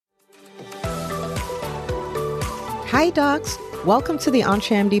Hi, docs. Welcome to the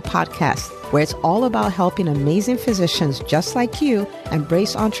EntreMD podcast, where it's all about helping amazing physicians just like you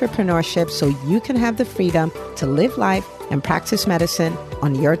embrace entrepreneurship so you can have the freedom to live life and practice medicine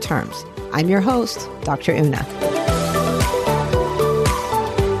on your terms. I'm your host, Dr. Una.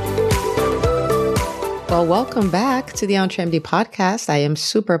 Well, welcome back to the EntreMD podcast. I am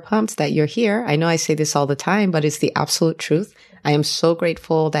super pumped that you're here. I know I say this all the time, but it's the absolute truth. I am so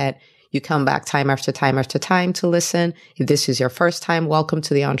grateful that you come back time after time after time to listen. If this is your first time, welcome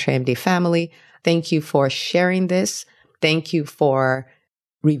to the EntreMD family. Thank you for sharing this. Thank you for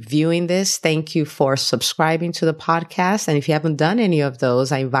reviewing this. Thank you for subscribing to the podcast. And if you haven't done any of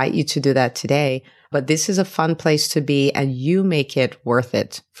those, I invite you to do that today. But this is a fun place to be, and you make it worth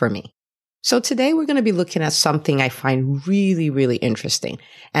it for me. So today we're going to be looking at something I find really, really interesting.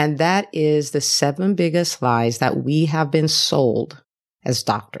 And that is the 7 biggest lies that we have been sold as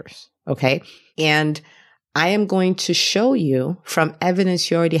doctors. Okay. And I am going to show you from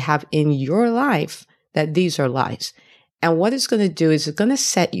evidence you already have in your life that these are lies. And what it's going to do is it's going to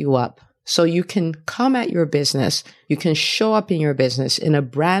set you up so you can come at your business. You can show up in your business in a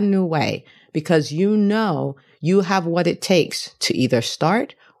brand new way because you know you have what it takes to either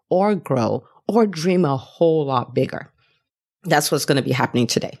start or grow or dream a whole lot bigger. That's what's going to be happening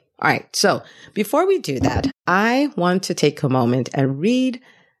today. All right. So before we do that, I want to take a moment and read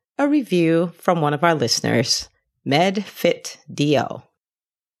a review from one of our listeners, MedFitDO.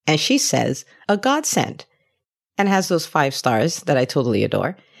 And she says, a godsend, and has those 5 stars that I totally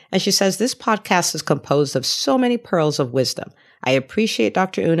adore. And she says, this podcast is composed of so many pearls of wisdom. I appreciate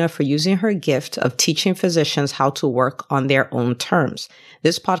Dr. Una for using her gift of teaching physicians how to work on their own terms.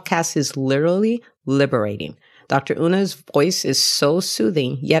 This podcast is literally liberating. Dr. Una's voice is so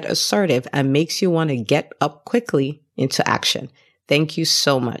soothing, yet assertive, and makes you want to get up quickly into action. Thank you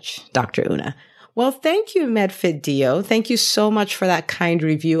so much, Dr. Una. Well, thank you, MedFitDO. Thank you so much for that kind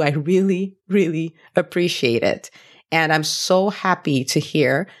review. I really, really appreciate it. And I'm so happy to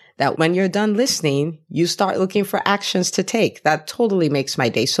hear that when you're done listening, you start looking for actions to take. That totally makes my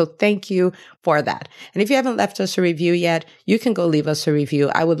day. So thank you for that. And if you haven't left us a review yet, you can go leave us a review.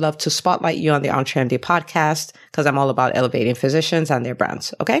 I would love to spotlight you on the EntreMD podcast because I'm all about elevating physicians and their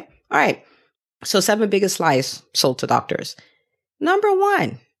brands. Okay? All right. So 7 biggest lies sold to doctors. Number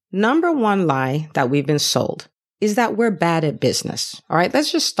one lie that we've been sold is that we're bad at business. All right.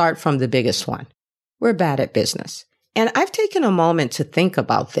 Let's just start from the biggest one. We're bad at business. And I've taken a moment to think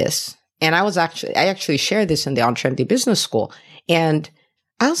about this. And I actually shared this in the EntreMD Business School. And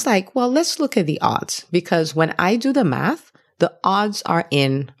I was like, well, let's look at the odds, because when I do the math, the odds are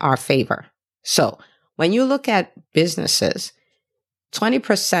in our favor. So when you look at businesses,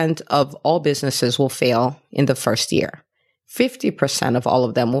 20% of all businesses will fail in the first year. 50% of all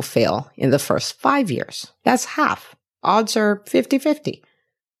of them will fail in the first 5 years. That's half. Odds are 50-50.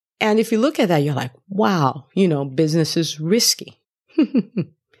 And if you look at that, you're like, wow, business is risky.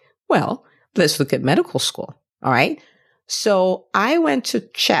 Well, let's look at medical school. All right. So I went to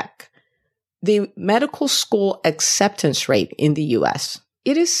check the medical school acceptance rate in the US.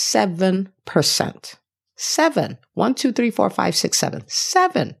 It is 7%. 7. 1, 2, 3, 4, 5, 6, 7.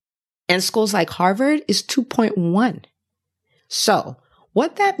 7. And schools like Harvard is 2.1. So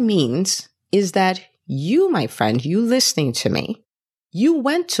what that means is that you, my friend, you listening to me, you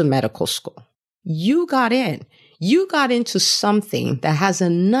went to medical school. You got in. You got into something that has a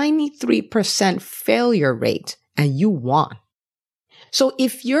 93% failure rate and you won. So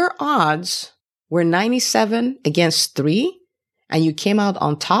if your odds were 97 against 3 and you came out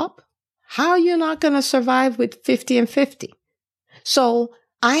on top, how are you not going to survive with 50 and 50? So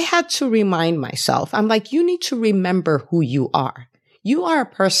I had to remind myself, I'm like, you need to remember who you are. You are a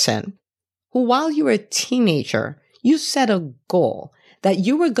person who, while you were a teenager, you set a goal that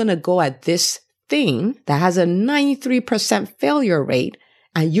you were going to go at this thing that has a 93% failure rate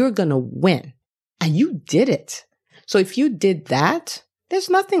and you're going to win. And you did it. So if you did that, there's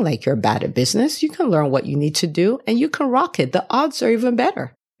nothing like you're bad at business. You can learn what you need to do and you can rock it. The odds are even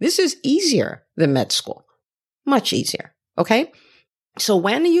better. This is easier than med school. Much easier. Okay? So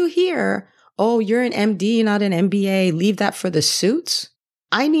when you hear, oh, you're an MD, not an MBA, leave that for the suits,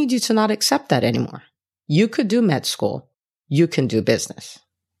 I need you to not accept that anymore. You could do med school. You can do business.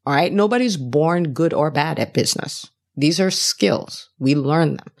 All right? Nobody's born good or bad at business. These are skills. We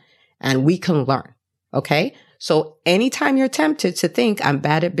learn them and we can learn. Okay? So anytime you're tempted to think I'm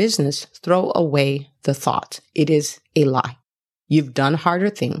bad at business, throw away the thought. It is a lie. You've done harder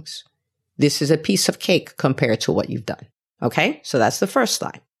things. This is a piece of cake compared to what you've done. Okay? So that's the first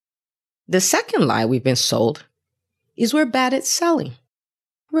lie. The second lie we've been sold is we're bad at selling.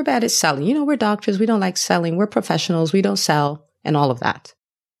 We're bad at selling. We're doctors. We don't like selling. We're professionals. We don't sell and all of that.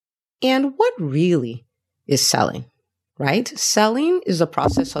 And what really is selling, right? Selling is a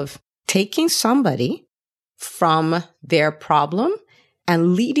process of taking somebody from their problem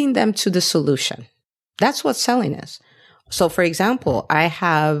and leading them to the solution. That's what selling is. So for example, I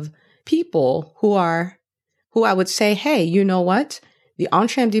have people who I would say, hey, you know what? The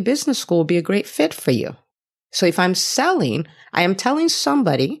EntreMD Business School will be a great fit for you. So if I'm selling, I am telling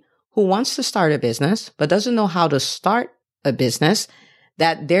somebody who wants to start a business, but doesn't know how to start a business,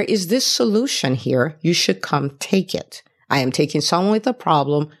 that there is this solution here. You should come take it. I am taking someone with a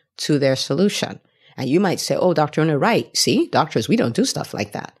problem to their solution. And you might say, oh, Dr. Una, right. See, doctors, we don't do stuff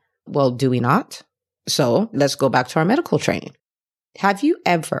like that. Well, do we not? So let's go back to our medical training. Have you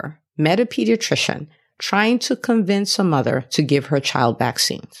ever met a pediatrician trying to convince a mother to give her child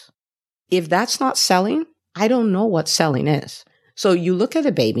vaccines? If that's not selling, I don't know what selling is. So you look at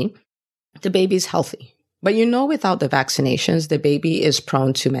the baby is healthy. But without the vaccinations, the baby is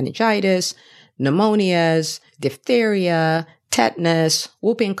prone to meningitis, pneumonias, diphtheria, tetanus,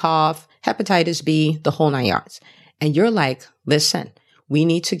 whooping cough, hepatitis B, the whole 9 yards. And you're like, listen, we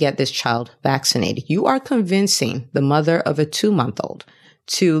need to get this child vaccinated. You are convincing the mother of a 2-month-old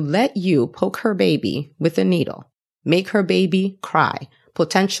to let you poke her baby with a needle, make her baby cry,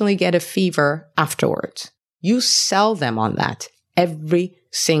 potentially get a fever afterwards. You sell them on that every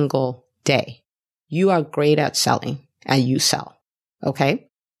single day. You are great at selling and you sell. Okay.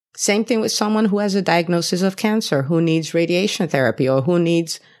 Same thing with someone who has a diagnosis of cancer, who needs radiation therapy or who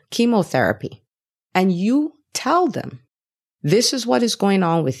needs chemotherapy. And you tell them, this is what is going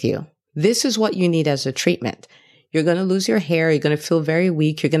on with you. This is what you need as a treatment. You're going to lose your hair. You're going to feel very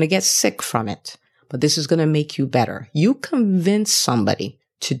weak. You're going to get sick from it. But this is going to make you better. You convince somebody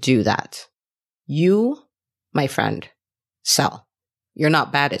to do that. You, my friend, sell. You're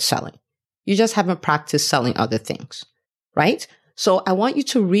not bad at selling. You just haven't practiced selling other things, right? So I want you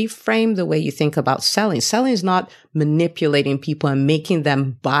to reframe the way you think about selling. Selling is not manipulating people and making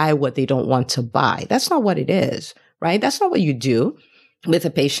them buy what they don't want to buy. That's not what it is, right? That's not what you do with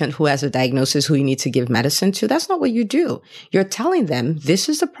a patient who has a diagnosis who you need to give medicine to. That's not what you do. You're telling them, this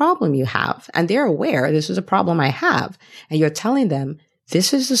is the problem you have. And they're aware, this is a problem I have. And you're telling them,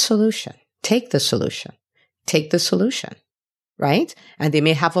 this is the solution. Take the solution. Take the solution. Right? And they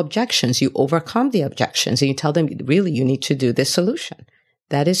may have objections. You overcome the objections and you tell them, really, you need to do this solution.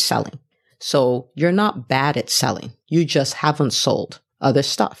 That is selling. So you're not bad at selling. You just haven't sold other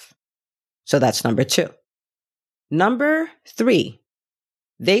stuff. So that's number 2. Number 3,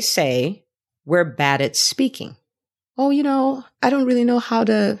 they say we're bad at speaking. Oh, I don't really know how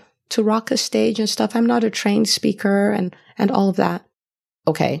to rock a stage and stuff. I'm not a trained speaker and all of that.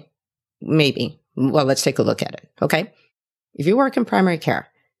 Okay. Maybe. Well, let's take a look at it. Okay. If you work in primary care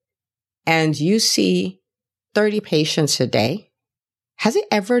and you see 30 patients a day, has it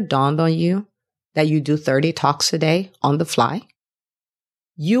ever dawned on you that you do 30 talks a day on the fly?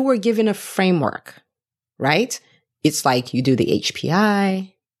 You were given a framework, right? It's like you do the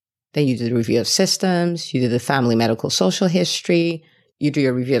HPI, then you do the review of systems, you do the family medical social history, you do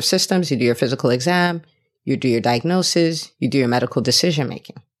your review of systems, you do your physical exam, you do your diagnosis, you do your medical decision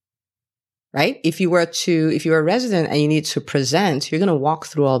making. Right? If you're a resident and you need to present, you're going to walk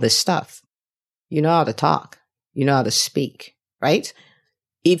through all this stuff. You know how to talk. You know how to speak, right?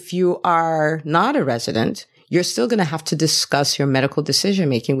 If you are not a resident, you're still going to have to discuss your medical decision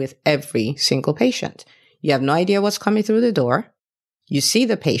making with every single patient. You have no idea what's coming through the door. You see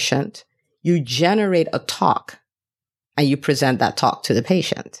the patient, you generate a talk, and you present that talk to the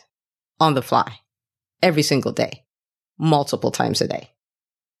patient on the fly every single day, multiple times a day.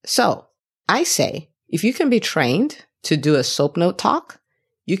 So I say, if you can be trained to do a SOAP note talk,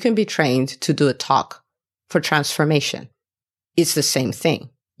 you can be trained to do a talk for transformation. It's the same thing.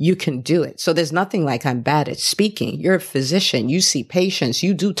 You can do it. So there's nothing like I'm bad at speaking. You're a physician. You see patients.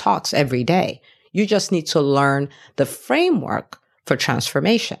 You do talks every day. You just need to learn the framework for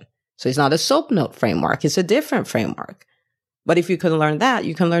transformation. So it's not a SOAP note framework. It's a different framework. But if you can learn that,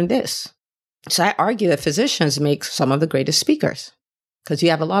 you can learn this. So I argue that physicians make some of the greatest speakers because you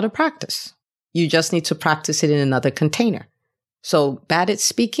have a lot of practice. You just need to practice it in another container. So bad at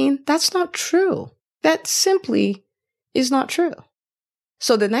speaking, that's not true. That simply is not true.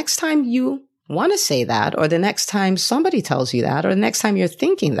 So the next time you want to say that, or the next time somebody tells you that, or the next time you're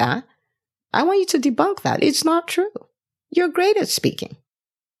thinking that, I want you to debunk that. It's not true. You're great at speaking.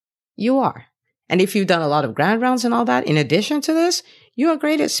 You are. And if you've done a lot of grand rounds and all that, in addition to this, you are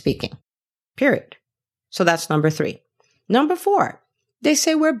great at speaking. Period. So that's number 3. Number 4. They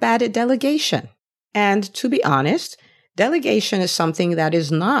say we're bad at delegation. And to be honest, Delegation is something that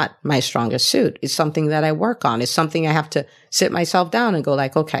is not my strongest suit. It's something that I work on. It's something I have to sit myself down and go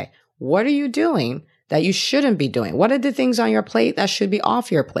like, okay, what are you doing that you shouldn't be doing? What are the things on your plate that should be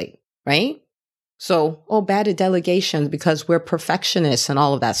off your plate, right? So, bad at delegation because we're perfectionists and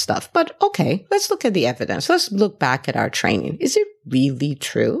all of that stuff. But okay, let's look at the evidence. Let's look back at our training. Is it really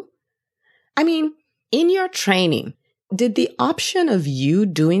true? I mean, in your training, did the option of you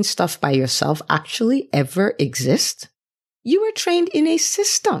doing stuff by yourself actually ever exist? You were trained in a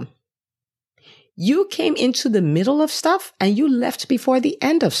system. You came into the middle of stuff and you left before the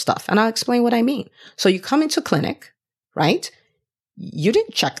end of stuff. And I'll explain what I mean. So you come into clinic, right? You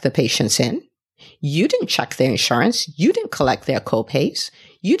didn't check the patients in. You didn't check their insurance. You didn't collect their copays.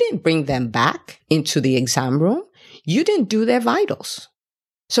 You didn't bring them back into the exam room. You didn't do their vitals.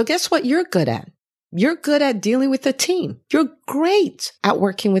 So guess what you're good at? You're good at dealing with the team. You're great at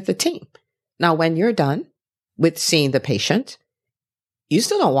working with the team. Now, when you're done with seeing the patient, you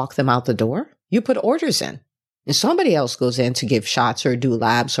still don't walk them out the door. You put orders in and somebody else goes in to give shots or do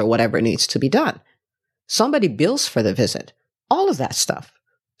labs or whatever needs to be done. Somebody bills for the visit, all of that stuff.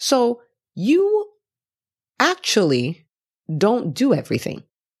 So you actually don't do everything.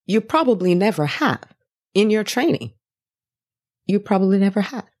 You probably never have in your training. You probably never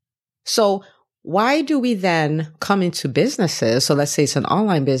have. So why do we then come into businesses? So let's say it's an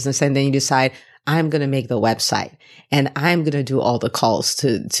online business and then you decide, I'm going to make the website and I'm going to do all the calls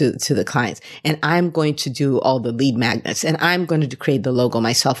to the clients and I'm going to do all the lead magnets and I'm going to create the logo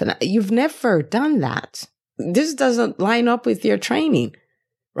myself. And you've never done that. This doesn't line up with your training,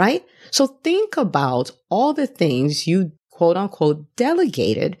 right? So think about all the things you quote unquote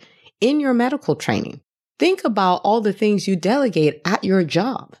delegated in your medical training. Think about all the things you delegate at your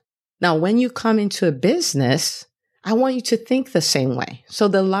job. Now, when you come into a business, I want you to think the same way. So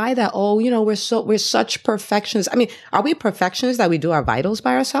the lie that, we're such perfectionists. I mean, are we perfectionists that we do our vitals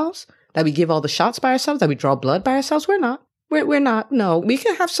by ourselves? That we give all the shots by ourselves? That we draw blood by ourselves? We're not. We're not. No, we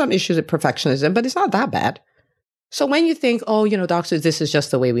can have some issues with perfectionism, but it's not that bad. So when you think, doctors, this is just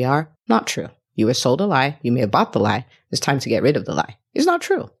the way we are, not true. You were sold a lie. You may have bought the lie. It's time to get rid of the lie. It's not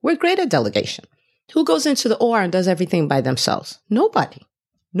true. We're great at delegation. Who goes into the OR and does everything by themselves? Nobody.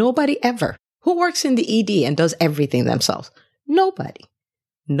 Nobody ever. Who works in the ED and does everything themselves? Nobody.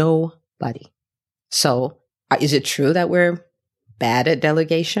 Nobody. So is it true that we're bad at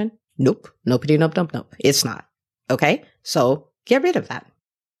delegation? Nope. Nobody. Nope. It's not. Okay. So get rid of that.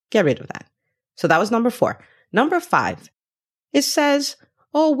 Get rid of that. So that was number 4. Number 5, it says,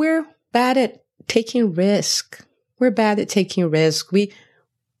 we're bad at taking risk. We're bad at taking risk. We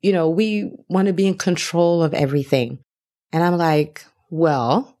want to be in control of everything. And I'm like,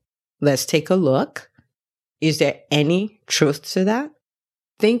 well, let's take a look. Is there any truth to that?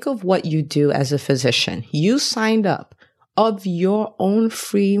 Think of what you do as a physician. You signed up of your own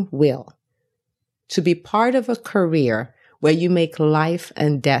free will to be part of a career where you make life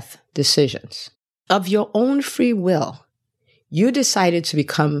and death decisions. Of your own free will, you decided to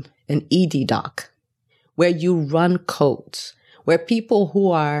become an ED doc, where you run codes, where people who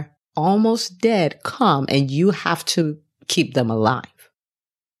are almost dead come and you have to keep them alive.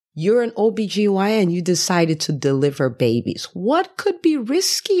 You're an OBGYN and you decided to deliver babies. What could be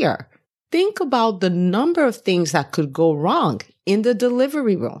riskier? Think about the number of things that could go wrong in the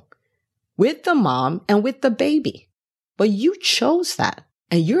delivery room with the mom and with the baby. But you chose that.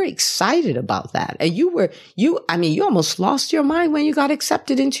 And you're excited about that. And you almost lost your mind when you got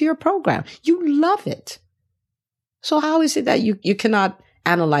accepted into your program. You love it. So how is it that you cannot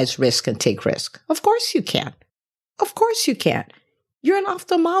analyze risk and take risk? Of course you can. Of course you can. You're an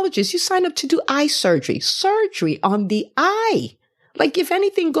ophthalmologist. You signed up to do eye surgery on the eye. Like if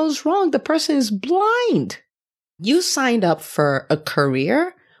anything goes wrong, the person is blind. You signed up for a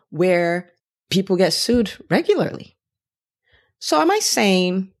career where people get sued regularly. So am I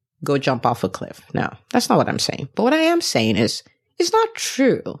saying go jump off a cliff? No, that's not what I'm saying. But what I am saying is it's not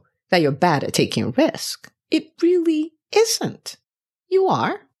true that you're bad at taking risk. It really isn't. You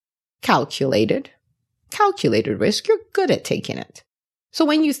are calculated risk. You're good at taking it. So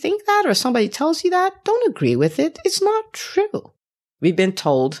when you think that or somebody tells you that, don't agree with it. It's not true. We've been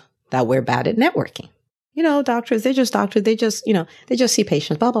told that we're bad at networking. Doctors, they're just doctors. They just see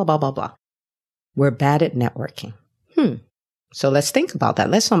patients, blah, blah, blah, blah, blah. We're bad at networking. So let's think about that.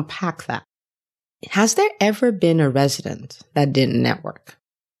 Let's unpack that. Has there ever been a resident that didn't network?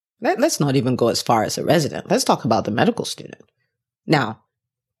 Let's not even go as far as a resident. Let's talk about the medical student. Now,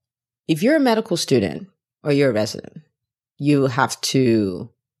 if you're a medical student or you're a resident, you have to,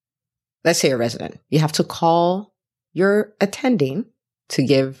 let's say a resident, you have to call your attending to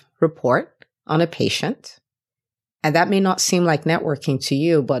give report on a patient. And that may not seem like networking to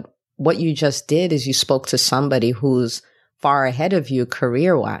you, but what you just did is you spoke to somebody who's far ahead of you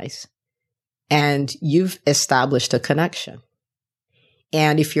career-wise, and you've established a connection.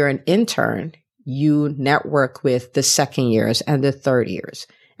 And if you're an intern, you network with the second years and the third years.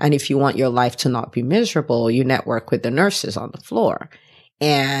 And if you want your life to not be miserable, you network with the nurses on the floor.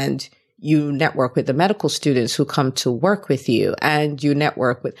 And you network with the medical students who come to work with you. And you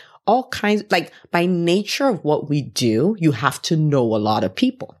network with all kinds, like by nature of what we do, you have to know a lot of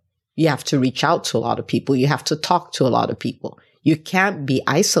people. You have to reach out to a lot of people. You have to talk to a lot of people. You can't be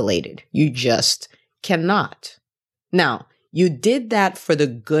isolated. You just cannot. Now, you did that for the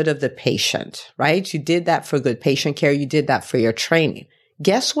good of the patient, right? You did that for good patient care. You did that for your training.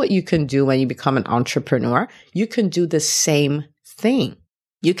 Guess what you can do when you become an entrepreneur? You can do the same thing.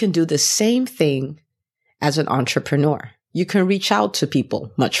 You can do the same thing as an entrepreneur. You can reach out to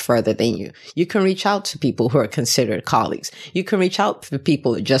people much further than you. You can reach out to people who are considered colleagues. You can reach out to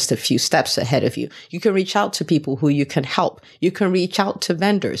people just a few steps ahead of you. You can reach out to people who you can help. You can reach out to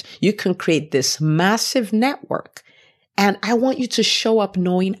vendors. You can create this massive network. And I want you to show up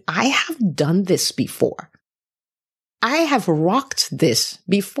knowing I have done this before. I have rocked this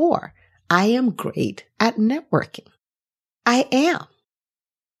before. I am great at networking. I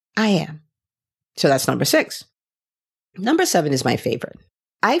am. So that's number 6. Number 7 is my favorite.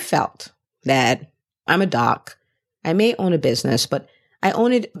 I felt that I'm a doc. I may own a business, but I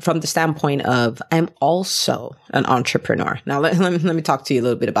own it from the standpoint of I'm also an entrepreneur. Now, let me talk to you a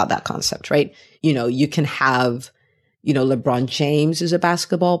little bit about that concept, right? You can have, LeBron James is a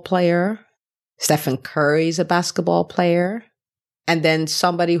basketball player. Stephen Curry is a basketball player. And then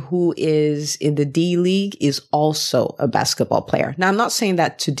somebody who is in the D League is also a basketball player. Now, I'm not saying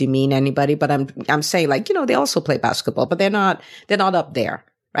that to demean anybody, but I'm saying they also play basketball, but they're not up there,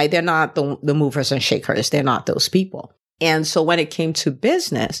 right? They're not the movers and shakers. They're not those people. And so when it came to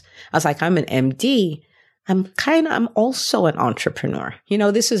business, I was like, I'm an MD. I'm also an entrepreneur.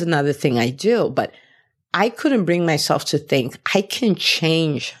 This is another thing I do, but I couldn't bring myself to think I can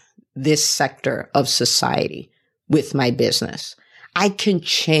change this sector of society with my business. I can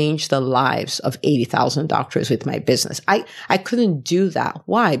change the lives of 80,000 doctors with my business. I couldn't do that.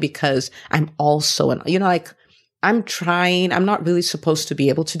 Why? Because I'm also I'm trying, I'm not really supposed to be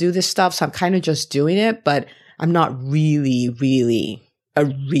able to do this stuff. So I'm kind of just doing it, but I'm not really, really a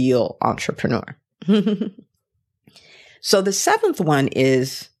real entrepreneur. So the 7th one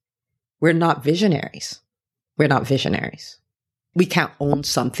is we're not visionaries. We're not visionaries. We can't own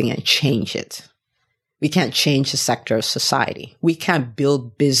something and change it. We can't change the sector of society. We can't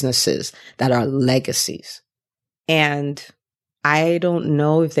build businesses that are legacies. And I don't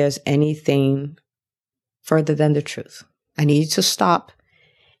know if there's anything further than the truth. I need you to stop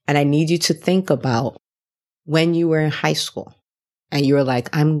and I need you to think about when you were in high school and you were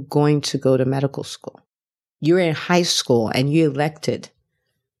like, I'm going to go to medical school. You were in high school and you elected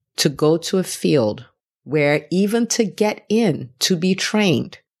to go to a field where even to get in, to be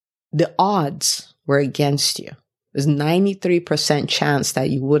trained, the odds were against you. There's 93% chance that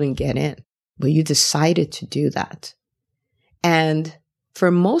you wouldn't get in, but you decided to do that. And for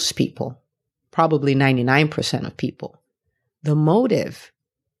most people, probably 99% of people, the motive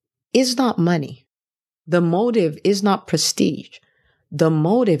is not money. The motive is not prestige. The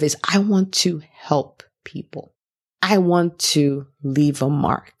motive is I want to help people. I want to leave a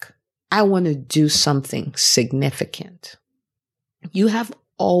mark. I want to do something significant. You have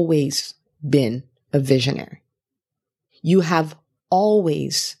always been a visionary. You have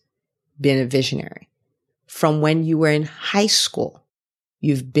always been a visionary. From when you were in high school,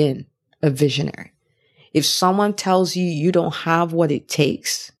 you've been a visionary. If someone tells you you don't have what it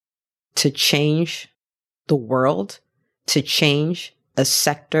takes to change the world, to change a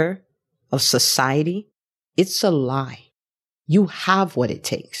sector of society, it's a lie. You have what it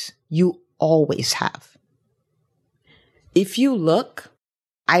takes. You always have. If you look,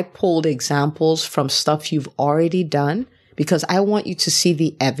 I pulled examples from stuff you've already done because I want you to see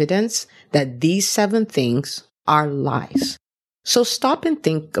the evidence that these 7 things are lies. So stop and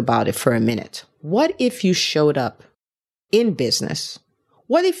think about it for a minute. What if you showed up in business?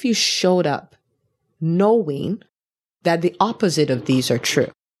 What if you showed up knowing that the opposite of these are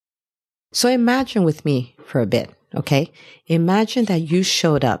true? So imagine with me for a bit, okay? Imagine that you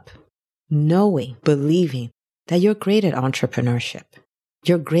showed up knowing, believing that you're great at entrepreneurship.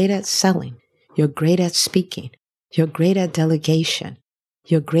 You're great at selling. You're great at speaking. You're great at delegation.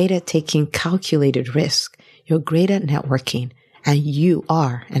 You're great at taking calculated risk. You're great at networking. And you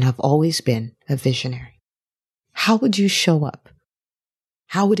are and have always been a visionary. How would you show up?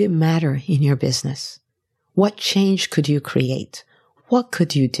 How would it matter in your business? What change could you create? What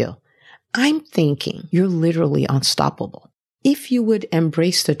could you do? I'm thinking you're literally unstoppable. If you would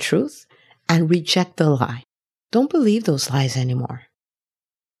embrace the truth and reject the lie. Don't believe those lies anymore.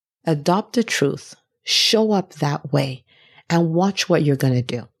 Adopt the truth, show up that way, and watch what you're going to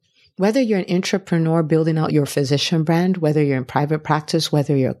do. Whether you're an entrepreneur building out your physician brand, whether you're in private practice,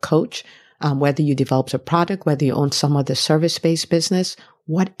 whether you're a coach, whether you developed a product, whether you own some other service-based business,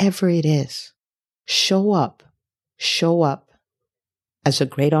 whatever it is, show up as a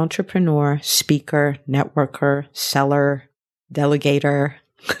great entrepreneur, speaker, networker, seller, delegator,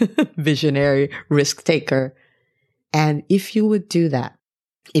 visionary, risk taker. And if you would do that,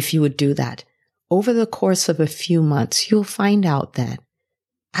 over the course of a few months, you'll find out that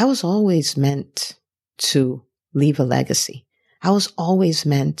I was always meant to leave a legacy. I was always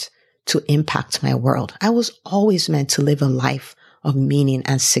meant to impact my world. I was always meant to live a life of meaning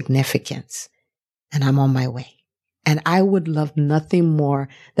and significance. And I'm on my way. And I would love nothing more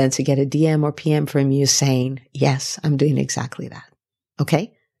than to get a DM or PM from you saying, yes, I'm doing exactly that.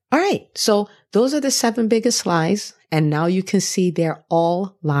 Okay? All right. So those are the 7 biggest lies. And now you can see they're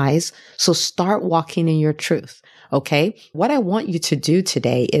all lies. So start walking in your truth. Okay. What I want you to do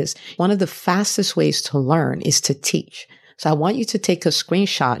today is one of the fastest ways to learn is to teach. So I want you to take a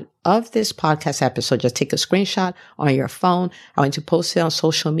screenshot of this podcast episode. Just take a screenshot on your phone. I want you to post it on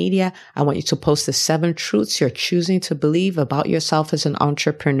social media. I want you to post the 7 truths you're choosing to believe about yourself as an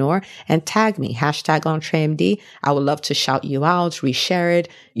entrepreneur and tag me, #EntreMD. I would love to shout you out, reshare it,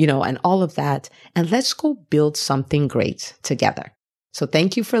 and all of that. And let's go build something great together. So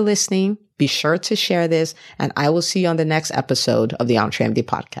thank you for listening. Be sure to share this, and I will see you on the next episode of the EntreMD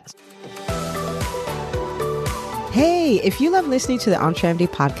podcast. Hey, if you love listening to the EntreMD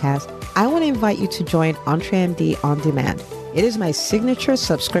podcast, I want to invite you to join EntreMD On Demand. It is my signature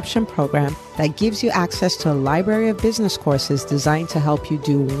subscription program that gives you access to a library of business courses designed to help you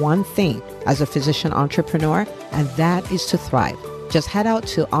do one thing as a physician entrepreneur, and that is to thrive. Just head out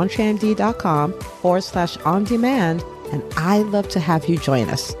to entremd.com/on-demand, and I'd love to have you join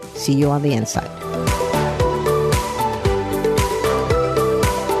us. See you on the inside.